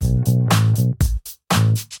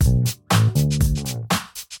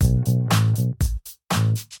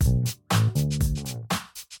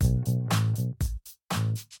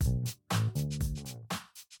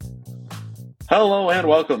Hello and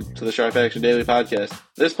welcome to the Sharp Action Daily Podcast.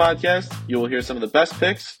 This podcast, you will hear some of the best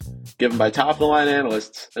picks given by top-of-the-line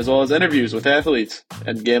analysts, as well as interviews with athletes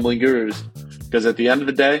and gambling gurus, because at the end of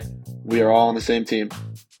the day, we are all on the same team.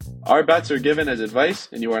 Our bets are given as advice,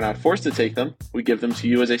 and you are not forced to take them. We give them to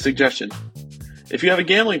you as a suggestion. If you have a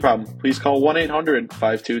gambling problem, please call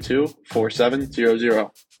 1-800-522-4700.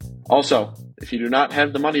 Also, if you do not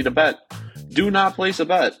have the money to bet, do not place a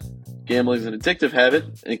bet. Gambling is an addictive habit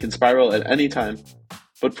and can spiral at any time.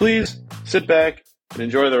 But please sit back and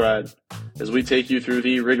enjoy the ride as we take you through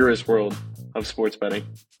the rigorous world of sports betting.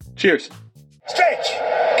 Cheers. Stretch.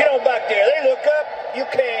 Get on back there. They look up. You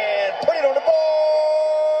can put it on the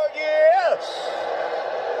board. Yes.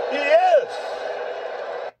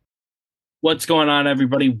 Yes. What's going on,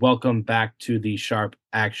 everybody? Welcome back to the Sharp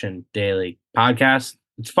Action Daily Podcast.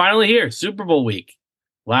 It's finally here, Super Bowl week.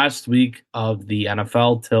 Last week of the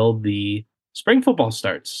NFL till the spring football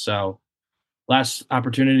starts. So last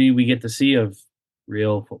opportunity we get to see of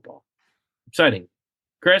real football. Exciting.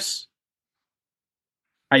 Chris,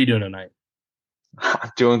 how you doing tonight?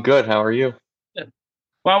 Doing good. How are you? Good.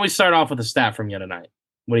 Why don't we start off with a stat from you tonight?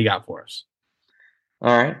 What do you got for us?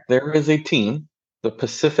 All right. There is a team, the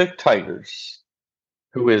Pacific Tigers,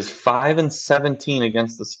 who is 5-17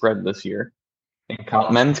 against the spread this year in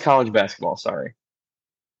men's college basketball.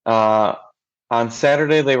 On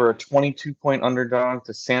Saturday, they were a 22-point underdog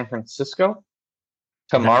to San Francisco.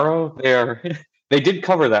 Tomorrow, they did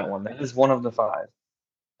cover that one. That is one of the five.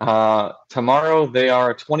 Tomorrow, they are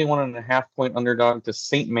a 21.5-point underdog to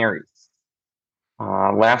St. Mary's.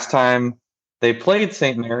 Last time they played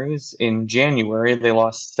St. Mary's in January, they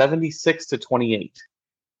lost 76-28.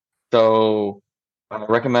 So I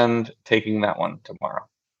recommend taking that one tomorrow.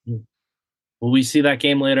 Will we see that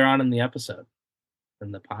game later on in the episode?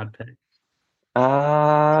 In the pod pick?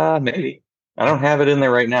 Maybe. I don't have it in there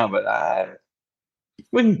right now, but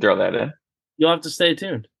we can throw that in. You'll have to stay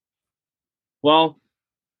tuned. Well,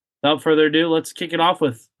 without further ado, let's kick it off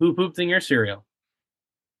with who pooped in your cereal.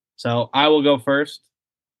 So I will go first.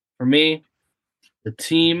 For me, the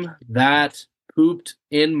team that pooped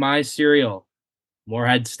in my cereal,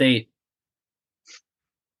 Morad State.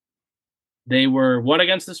 They were what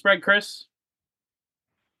against the spread, Chris?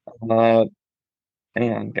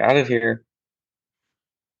 Hang on, got it here.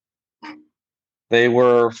 They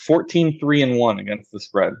were 14-3-1 against the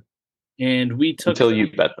spread. And we took until you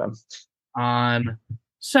bet them. On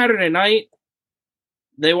Saturday night,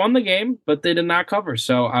 they won the game, but they did not cover.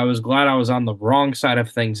 So I was glad I was on the wrong side of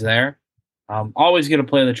things there. Always going to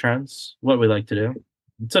play the trends, what we like to do.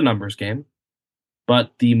 It's a numbers game.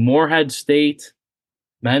 But the Morehead State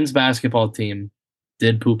men's basketball team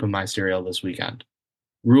did poop in my cereal this weekend.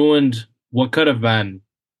 Ruined what could have been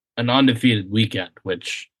an undefeated weekend,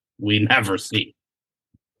 which we never see.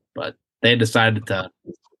 But they decided to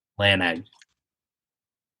lay an egg.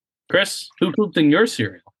 Chris, who pooped in your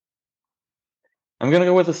cereal? I'm going to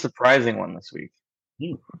go with a surprising one this week.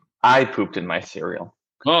 I pooped in my cereal.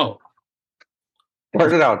 Oh.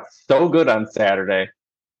 Started out so good on Saturday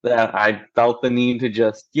that I felt the need to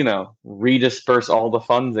just, redisperse all the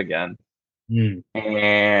funds again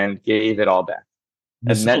and gave it all back.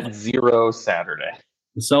 And net zero Saturday.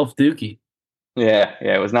 The self-dookie. Yeah,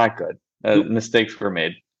 it was not good. Mistakes were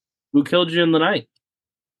made. Who killed you in the night?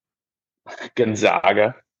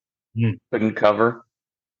 Gonzaga. Couldn't cover.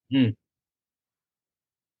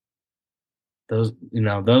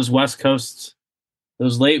 Those West Coasts,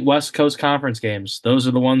 those late West Coast Conference games, those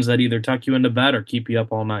are the ones that either tuck you into bed or keep you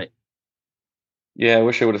up all night. Yeah, I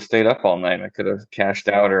wish I would have stayed up all night. I could have cashed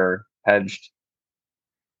out or hedged.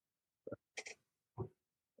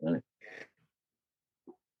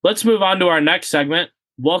 Let's move on to our next segment,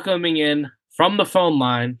 welcoming in from the phone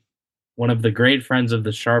line, one of the great friends of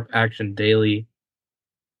the Sharp Action Daily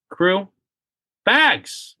crew,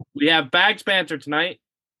 Bags. We have Bags banter tonight.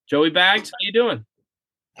 Joey Bags, how you doing?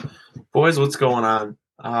 Boys, what's going on?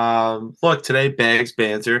 Look, today, Bags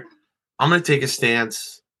banter. I'm going to take a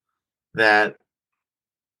stance that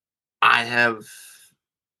I have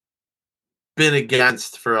been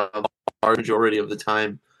against for a large majority of the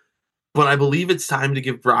time. But I believe it's time to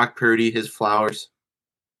give Brock Purdy his flowers.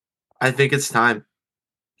 I think it's time.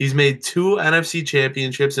 He's made 2 NFC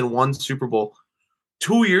championships and 1 Super Bowl.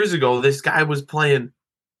 2 years ago, this guy was playing,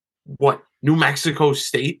 New Mexico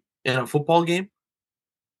State in a football game?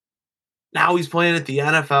 Now he's playing at the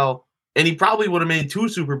NFL, and he probably would have made 2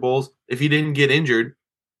 Super Bowls if he didn't get injured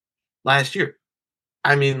last year.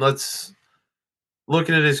 I mean,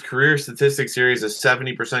 looking at his career statistics here, he's a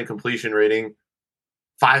 70% completion rating,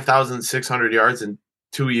 5,600 yards in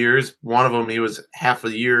 2 years. One of them, he was half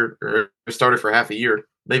a year or started for half a year,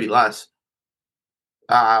 maybe less.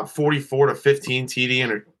 44 to 15 TD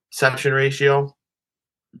interception ratio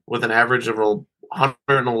with an average of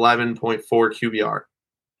 111.4 QBR.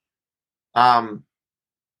 I'm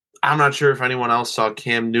not sure if anyone else saw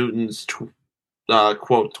Cam Newton's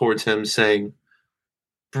quote towards him saying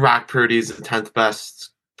Brock Purdy is the 10th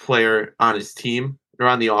best player on his team, or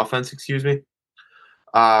on the offense, excuse me.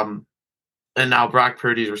 And now Brock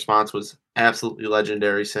Purdy's response was absolutely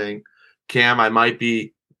legendary, saying, Cam, I might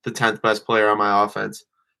be the 10th best player on my offense,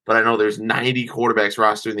 but I know there's 90 quarterbacks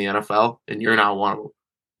rostered in the NFL, and you're not one of them.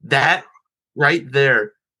 That right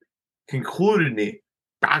there concluded me.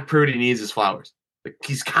 Brock Purdy needs his flowers. Like,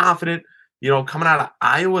 he's confident, coming out of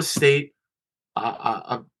Iowa State,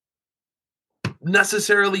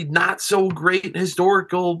 necessarily not so great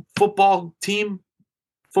historical football team,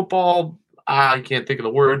 I can't think of the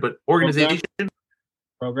word, but organization,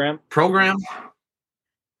 program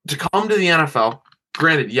to come to the NFL.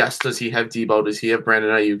 Granted, yes, does he have Debo? Does he have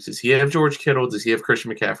Brandon Ayuk? Does he have George Kittle? Does he have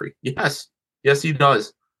Christian McCaffrey? Yes, he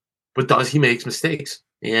does. But does he make mistakes?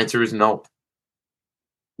 The answer is no.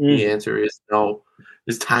 The answer is no.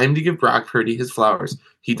 It's time to give Brock Purdy his flowers.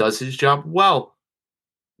 He does his job well.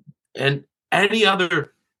 And any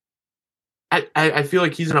other, I feel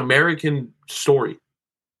like he's an American story.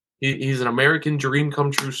 He's an American dream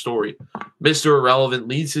come true story. Mr. Irrelevant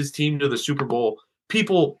leads his team to the Super Bowl.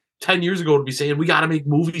 People 10 years ago would be saying, we got to make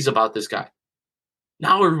movies about this guy.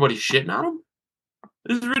 Now everybody's shitting on him.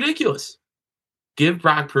 This is ridiculous. Give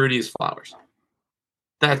Brock Purdy his flowers.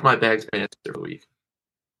 That's my bags answer for the week.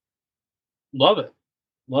 Love it.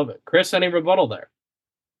 Chris, any rebuttal there?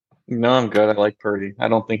 No, I'm good. I like Purdy. I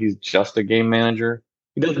don't think he's just a game manager.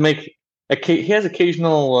 He has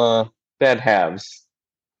occasional bad halves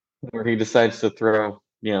where he decides to throw,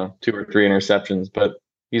 2 or 3 interceptions, but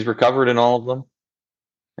he's recovered in all of them.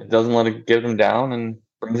 It doesn't let it get him down and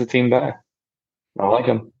brings the team back. I like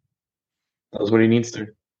him. Does what he needs to.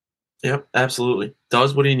 Yep, absolutely.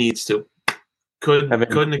 Does what he needs to. Couldn't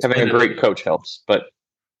explain having a great coach helps, but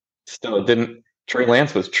still, it didn't. Trey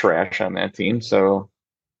Lance was trash on that team, so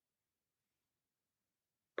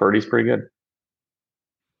Purdy's pretty good.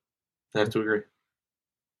 I have to agree.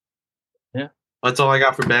 Yeah. That's all I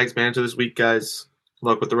got for Bags Banter this week, guys. Good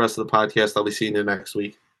luck with the rest of the podcast. I'll be seeing you next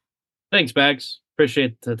week. Thanks, Bags.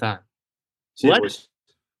 Appreciate the time. See you, boys.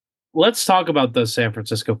 Let's talk about the San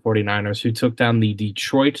Francisco 49ers, who took down the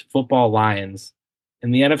Detroit Football Lions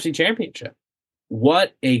in the NFC Championship.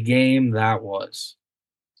 What a game that was.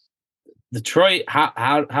 Detroit,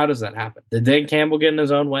 how does that happen? Did Dan Campbell get in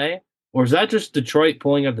his own way? Or is that just Detroit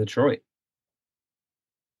pulling up Detroit?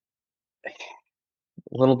 A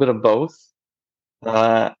little bit of both.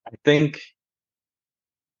 I think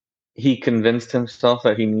he convinced himself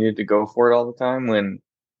that he needed to go for it all the time when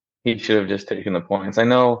he should have just taken the points. I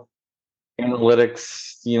know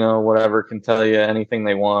analytics, whatever, can tell you anything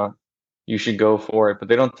they want. You should go for it, but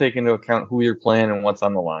they don't take into account who you're playing and what's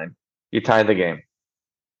on the line. You tie the game.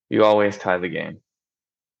 You always tie the game.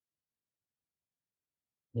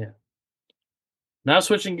 Yeah. Now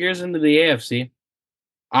switching gears into the AFC,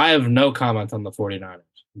 I have no comment on the 49ers.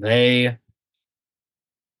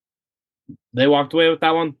 They walked away with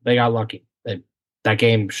that one. They got lucky. That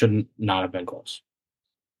game should not have been close.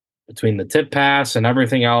 Between the tip pass and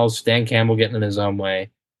everything else, Dan Campbell getting in his own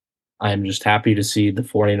way, I am just happy to see the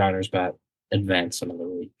 49ers advance another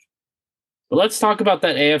week. But let's talk about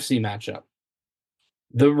that AFC matchup.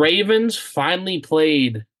 The Ravens finally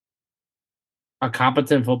played a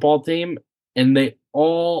competent football team, and they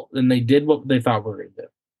did what they thought we were going to do.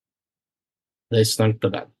 They stunk to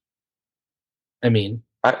them. I mean,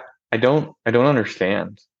 I don't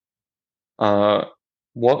understand.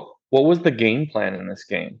 What was the game plan in this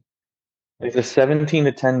game? It's a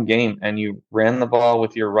 17-10 game, and you ran the ball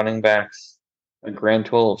with your running backs a grand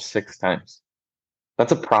total of 6 times.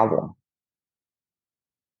 That's a problem.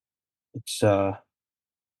 It's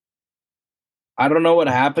I don't know what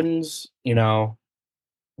happens, in the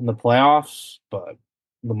playoffs, but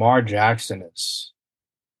Lamar Jackson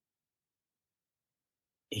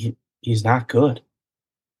he's not good.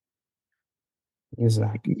 He's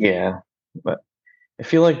not good. Yeah, but I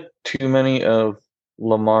feel like too many of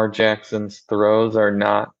Lamar Jackson's throws are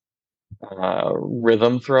not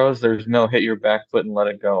rhythm throws. There's no hit your back foot and let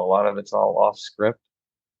it go. A lot of it's all off script,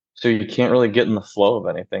 so you can't really get in the flow of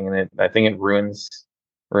anything, and I think it ruins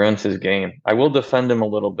his game. I will defend him a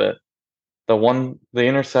little bit. The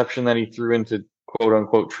interception that he threw into quote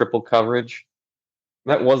unquote triple coverage,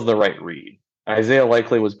 that was the right read. Isaiah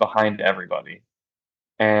Likely was behind everybody,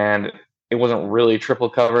 and it wasn't really triple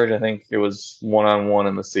coverage. I think it was 1-on-1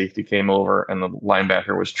 and the safety came over and the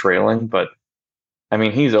linebacker was trailing, but I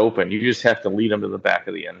mean, he's open. You just have to lead him to the back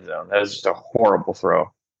of the end zone. That was just a horrible throw.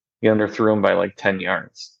 He underthrew him by like 10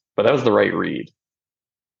 yards. But that was the right read.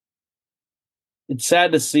 It's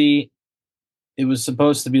sad to see. It was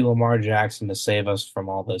supposed to be Lamar Jackson to save us from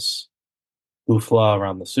all this hoopla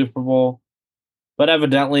around the Super Bowl. But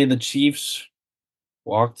evidently the Chiefs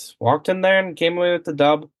walked in there and came away with the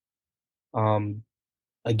dub.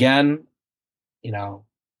 Again,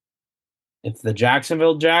 if the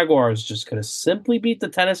Jacksonville Jaguars just could have simply beat the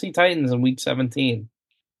Tennessee Titans in Week 17,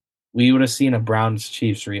 we would have seen a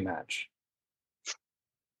Browns-Chiefs rematch.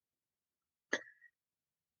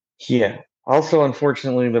 Yeah. Also,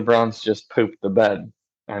 unfortunately, the Browns just pooped the bed.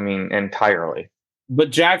 I mean, entirely. But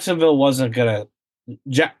Jacksonville wasn't going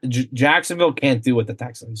to... Jacksonville can't do what the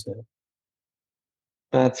Texans do.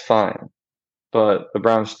 That's fine. But the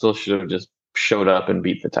Browns still should have just showed up and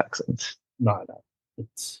beat the Texans. No. It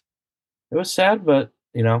was sad, but,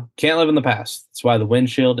 can't live in the past. That's why the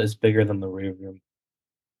windshield is bigger than the rear view.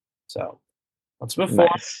 So, let's move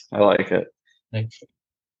forward. Nice. I like it.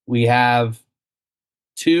 We have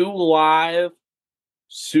 2 live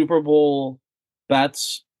Super Bowl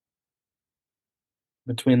bets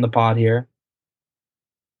between the pod here.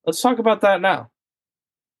 Let's talk about that now.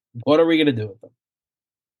 What are we going to do with them?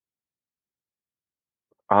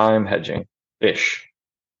 I'm hedging. Ish.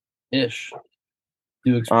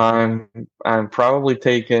 I'm probably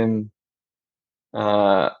taking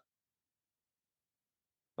a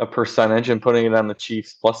percentage and putting it on the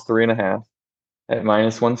Chiefs plus 3.5 at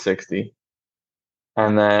minus 160,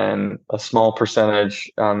 and then a small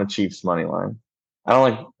percentage on the Chiefs money line. I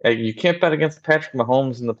don't like you can't bet against Patrick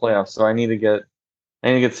Mahomes in the playoffs, so I need to get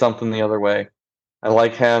something the other way. I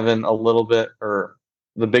like having a little bit or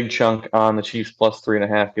the big chunk on the Chiefs plus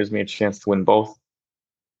 3.5 gives me a chance to win both.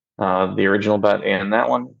 The original bet and that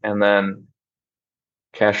one, and then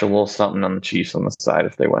cash a little something on the Chiefs on the side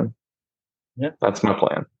if they win. Yeah, that's my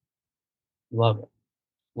plan. Love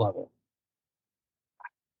it.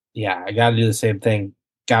 Yeah, I got to do the same thing.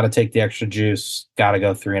 Got to take the extra juice. Got to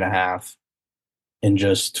go 3.5, and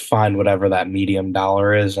just find whatever that medium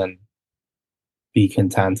dollar is, and be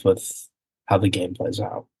content with how the game plays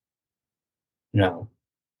out.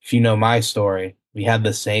 If you know my story, we had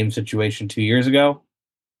the same situation 2 years ago.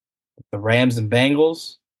 The Rams and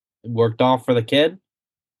Bengals, it worked off for the kid.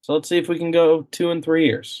 So let's see if we can go 2 and 3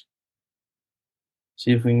 years.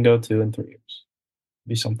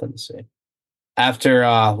 Be something to see. After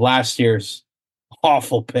last year's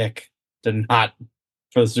awful pick for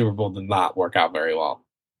the Super Bowl did not work out very well.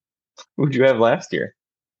 Who'd you have last year?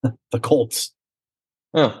 The Colts.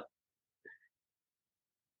 Oh.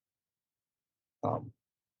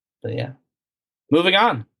 But yeah. Moving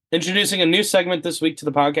on. Introducing a new segment this week to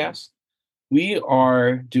the podcast. We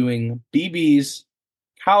are doing BB's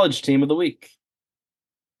college team of the week.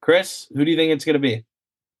 Chris, who do you think it's going to be?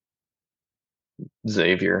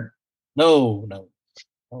 Xavier. No.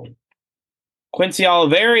 Quincy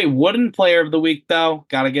Oliveri, wooden player of the week, though.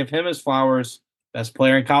 Got to give him his flowers. Best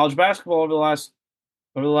player in college basketball over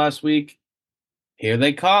the last week. Here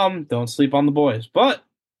they come. Don't sleep on the boys. But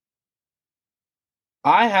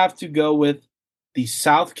I have to go with the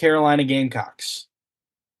South Carolina Gamecocks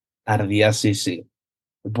out of the SEC.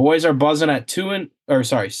 The boys are buzzing at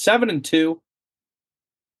 7-2,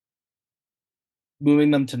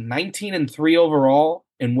 moving them to 19-3 overall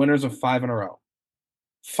and winners of 5 in a row.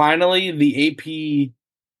 Finally, the AP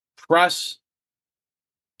press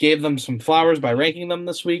gave them some flowers by ranking them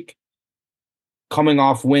this week, coming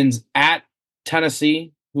off wins at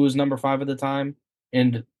Tennessee, who was number 5 at the time,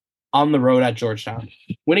 and on the road at Georgetown.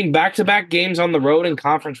 Winning back-to-back games on the road in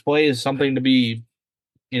conference play is something to be,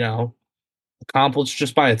 accomplished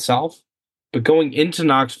just by itself. But going into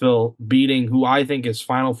Knoxville, beating who I think is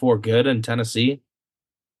Final Four good in Tennessee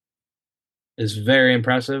is very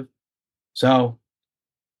impressive. So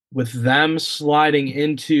with them sliding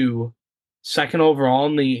into second overall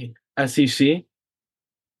in the SEC,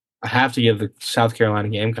 I have to give the South Carolina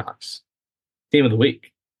Gamecocks team of the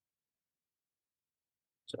week.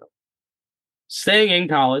 So staying in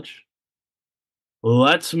college,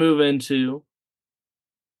 let's move into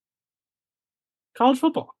college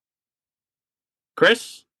football.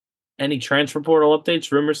 Chris, any transfer portal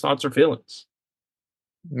updates, rumors, thoughts, or feelings?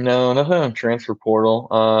 No, nothing on transfer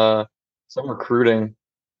portal. Some recruiting.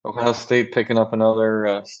 Ohio State picking up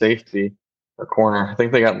another safety or corner. I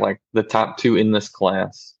think they got like the top 2 in this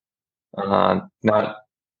class. Not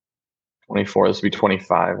 24. This would be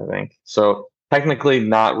 25, I think. So technically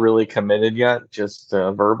not really committed yet, just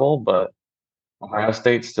verbal. But Ohio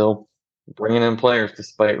State still bringing in players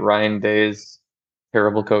despite Ryan Day's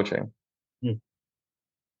terrible coaching.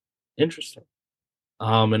 Interesting.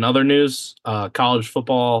 In other news, college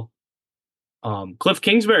football, Cliff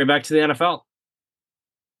Kingsbury back to the NFL.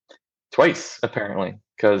 Twice, apparently,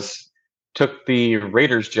 because took the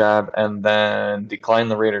Raiders job and then declined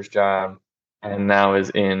the Raiders job and now is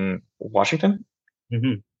in Washington.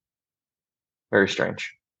 Mm-hmm. Very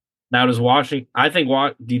strange. Now does Washington?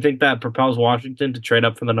 Do you think that propels Washington to trade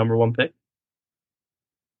up for the number 1 pick?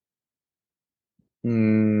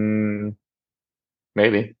 Maybe.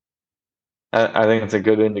 I think it's a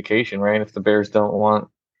good indication, right? If the Bears don't want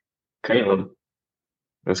Caleb,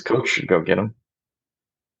 his coach should go get him.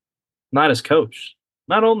 Not his coach.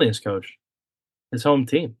 Not only his coach. His home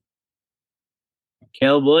team.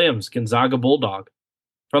 Caleb Williams, Gonzaga Bulldog,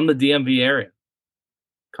 from the DMV area.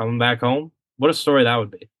 Coming back home. What a story that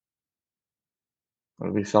would be. It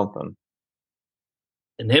would be something.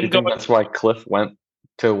 And him Do you think that's why Cliff went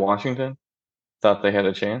to Washington? Thought they had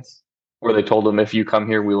a chance? Or they told him, if you come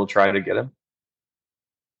here, we will try to get him?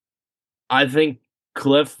 I think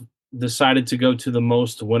Cliff decided to go to the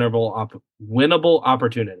most winnable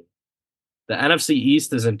opportunity. The NFC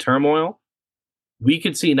East is in turmoil. We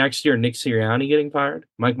could see next year Nick Sirianni getting fired,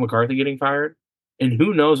 Mike McCarthy getting fired, and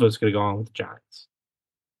who knows what's going to go on with the Giants.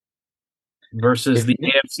 Versus the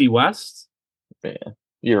AFC West. Yeah,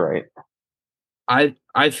 you're right.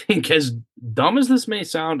 I think, as dumb as this may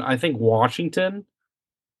sound, I think Washington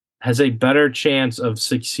has a better chance of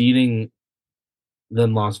succeeding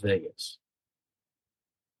than Las Vegas.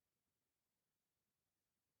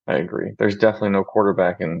 I agree. There's definitely no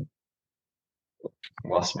quarterback in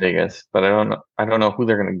Las Vegas, but I don't know who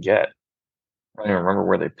they're going to get. I don't even remember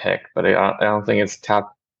where they pick, but I don't think it's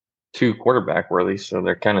top 2 quarterback worthy, so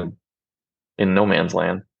they're kind of in no man's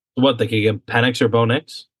land. What, they could get Penix or Bo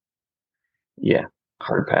Nix? Yeah,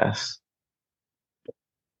 hard pass.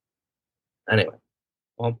 Anyway,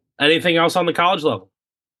 well, anything else on the college level?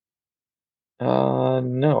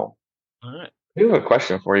 No. All right. I have a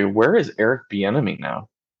question for you. Where is Eric Bieniemy now?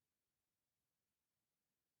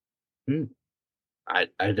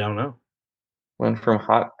 I don't know. Went from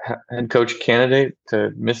hot head coach candidate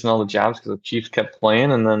to missing all the jobs because the Chiefs kept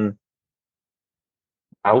playing, and then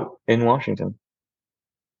out in Washington.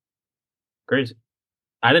 Crazy.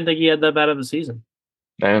 I didn't think he had that bad of a season.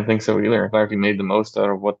 I didn't think so either. In fact, he made the most out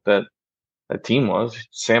of what that team was.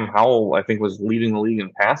 Sam Howell, I think, was leading the league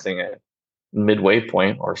in passing at midway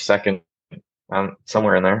point or second,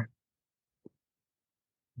 somewhere in there.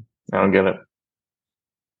 I don't get it.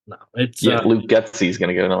 No, it's Luke Getsy's going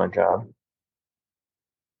to get another job.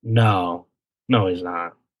 No, he's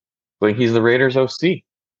not. But he's the Raiders OC.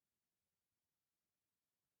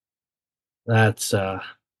 That's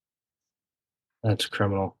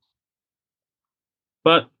criminal.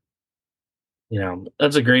 But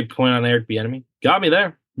that's a great point on Eric Bieniemy. Got me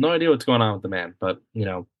there. No idea what's going on with the man, but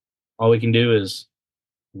all we can do is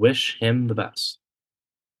wish him the best.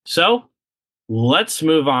 So let's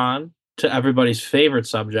move on to everybody's favorite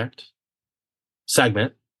segment,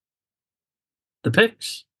 the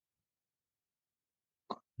picks.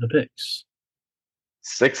 The picks.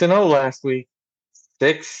 6-0 last week.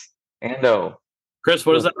 6-0. Chris,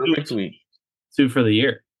 what does that do for the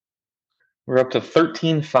year? We're up to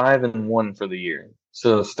 13-5-1 for the year.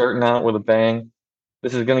 So starting out with a bang.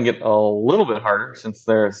 This is going to get a little bit harder since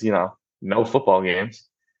there's, no football games.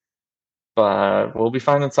 But we'll be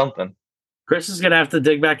finding something. Chris is going to have to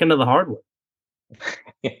dig back into the hardwood.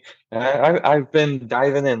 I've been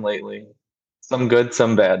diving in lately. Some good,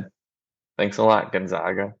 some bad. Thanks a lot,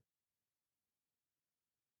 Gonzaga.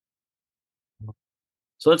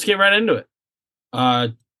 So let's get right into it.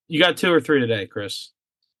 You got 2 or 3 today, Chris?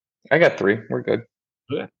 I got 3. We're good.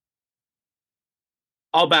 Okay.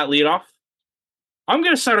 I'll bat lead off. I'm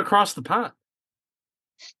going to start across the pond.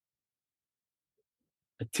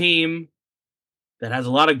 A team that has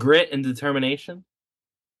a lot of grit and determination.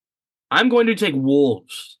 I'm going to take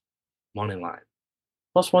Wolves money line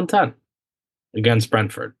plus 110 against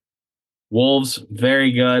Brentford. Wolves,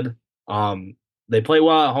 very good. They play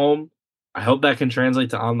well at home. I hope that can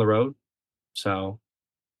translate to on the road. So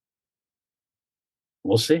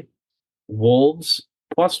we'll see. Wolves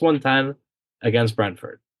plus 110 against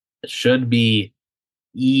Brentford. It should be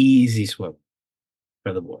easy swim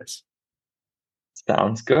for the boys.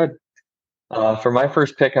 Sounds good. For my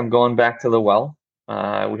first pick, I'm going back to the well.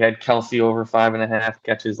 We had Kelsey over 5.5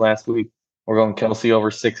 catches last week. We're going Kelsey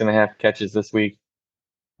over 6.5 catches this week.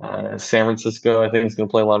 San Francisco, I think, is going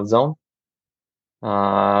to play a lot of zone.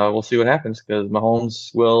 We'll see what happens because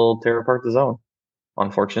Mahomes will tear apart the zone,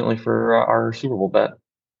 unfortunately, for our Super Bowl bet.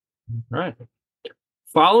 All right.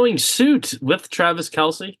 Following suit with Travis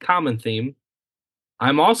Kelce, common theme,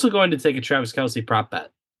 I'm also going to take a Travis Kelce prop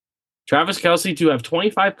bet. Travis Kelce to have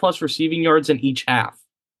 25 plus receiving yards in each half,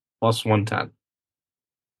 plus 110.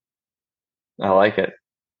 I like it.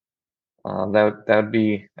 That would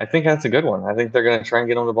be. I think that's a good one. I think they're going to try and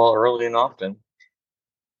get him the ball early and often.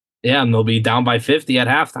 Yeah, and they'll be down by 50 at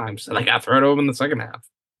halftime, so they got to throw it over in the second half.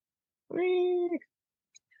 We'll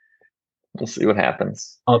see what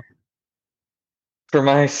happens. Oh. For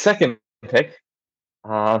my second pick,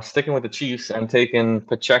 sticking with the Chiefs, I'm taking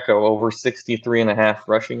Pacheco over 63.5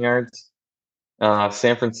 rushing yards.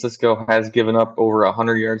 San Francisco has given up over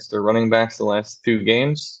 100 yards to running backs the last 2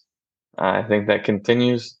 games. I think that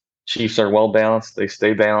continues. Chiefs are well balanced. They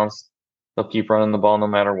stay balanced. They'll keep running the ball no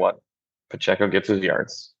matter what. Pacheco gets his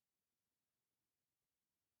yards.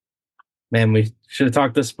 Man, we should have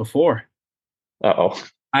talked this before. Uh-oh.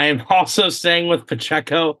 I am also staying with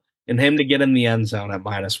Pacheco and him to get in the end zone at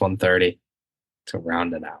minus 130 to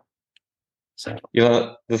round it out. So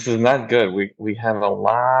this is not good. We have a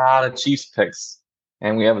lot of Chiefs picks,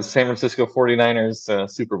 and we have a San Francisco 49ers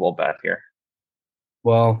Super Bowl bet here.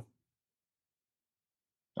 Well,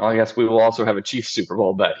 I guess we will also have a Chiefs Super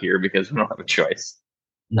Bowl bet here because we don't have a choice.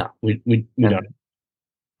 No, we don't.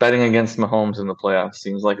 Betting against Mahomes in the playoffs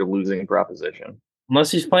seems like a losing proposition. Unless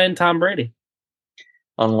he's playing Tom Brady.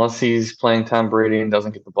 Unless he's playing Tom Brady and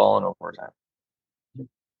doesn't get the ball in overtime.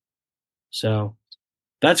 So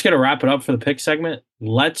that's going to wrap it up for the pick segment.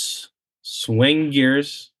 Let's swing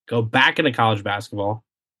gears, go back into college basketball.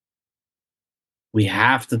 We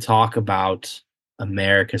have to talk about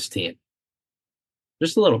America's team.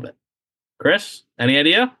 Just a little bit. Chris, any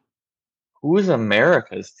idea? Who is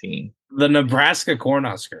America's team? The Nebraska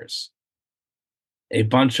Cornhuskers. A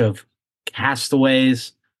bunch of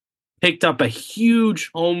castaways picked up a huge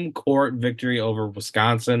home court victory over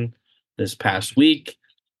Wisconsin this past week.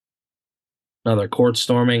 Another court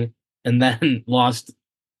storming, and then lost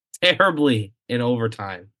terribly in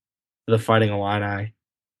overtime to the Fighting Illini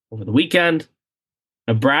over the weekend.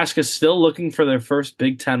 Nebraska still looking for their first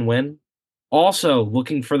Big Ten win. Also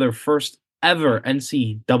looking for their first ever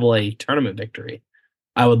NCAA tournament victory.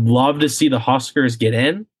 I would love to see the Huskers get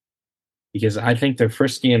in because I think they're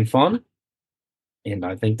frisky and fun, and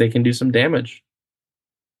I think they can do some damage.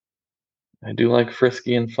 I do like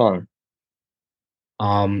frisky and fun.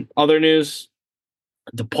 Other news,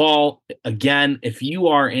 DePaul, again, if you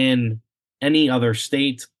are in any other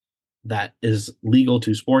state that is legal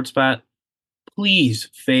to sports bet, please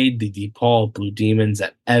fade the DePaul Blue Demons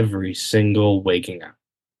at every single waking up.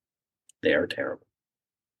 They are terrible.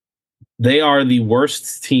 They are the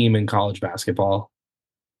worst team in college basketball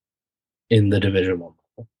in the Division I level.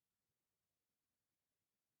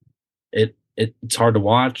 It's hard to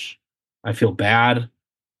watch. I feel bad.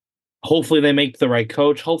 Hopefully they make the right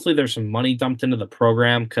coach. Hopefully there's some money dumped into the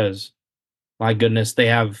program because, my goodness, they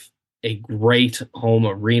have a great home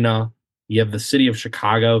arena. You have the city of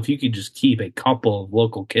Chicago. If you could just keep a couple of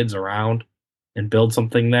local kids around and build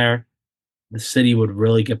something there, the city would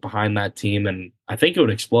really get behind that team, and I think it would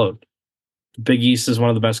explode. The Big East is one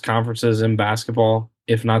of the best conferences in basketball,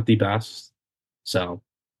 if not the best. So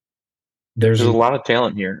there's a lot of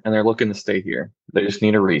talent here, and they're looking to stay here. They just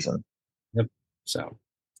need a reason. Yep. So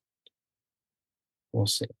we'll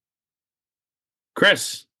see.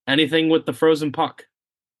 Chris, anything with the frozen puck?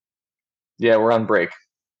 Yeah, we're on break.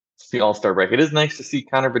 It's the All-Star break. It is nice to see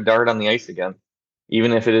Connor McDavid on the ice again,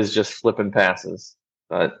 even if it is just flipping passes.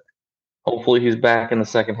 But hopefully he's back in the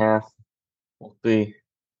second half. We'll see.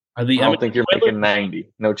 I don't think you're making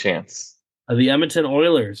 90. No chance. Are the Edmonton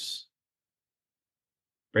Oilers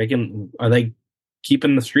breaking? Are they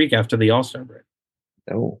keeping the streak after the All-Star break?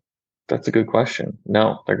 Oh, that's a good question.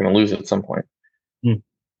 No, they're going to lose at some point.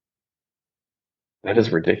 That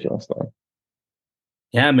is ridiculous, though.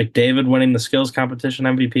 Yeah, McDavid winning the skills competition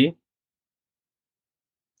MVP.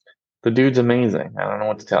 The dude's amazing. I don't know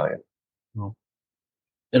what to tell you. Well,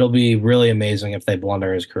 it'll be really amazing if they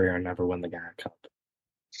blunder his career and never win the Gatling Cup.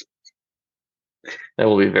 That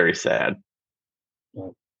will be very sad.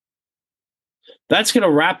 Well, that's going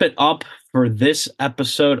to wrap it up for this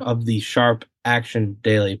episode of the Sharp Action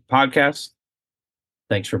Daily podcast.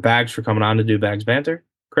 Thanks for Bags for coming on to do Bags Banter.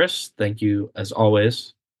 Chris, thank you as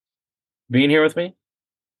always for being here with me.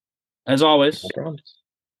 As always,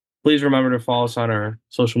 please remember to follow us on our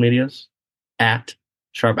social medias at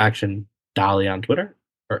Sharp Action Daily on Twitter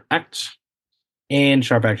or X and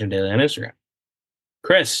Sharp Action Daily on Instagram.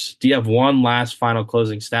 Chris, do you have one last final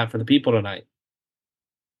closing stat for the people tonight?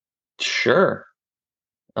 Sure.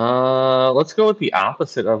 Let's go with the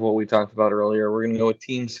opposite of what we talked about earlier. We're going to go with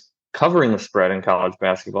teams covering the spread in college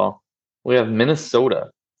basketball. We have Minnesota,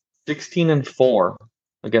 16-4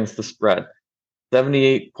 against the spread,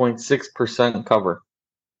 78.6% cover.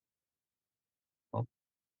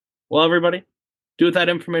 Well, everybody, do with that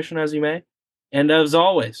information as you may. And as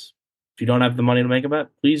always, if you don't have the money to make a bet,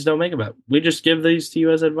 please don't make a bet. We just give these to you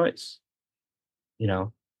as advice.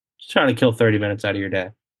 Just trying to kill 30 minutes out of your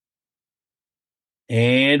day.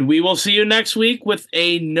 And we will see you next week with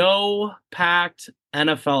a no-packed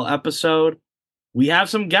NFL episode. We have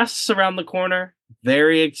some guests around the corner.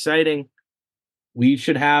 Very exciting. We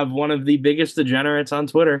should have one of the biggest degenerates on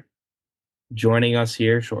Twitter joining us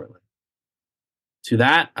here shortly. To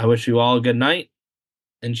that, I wish you all a good night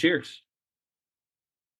and cheers.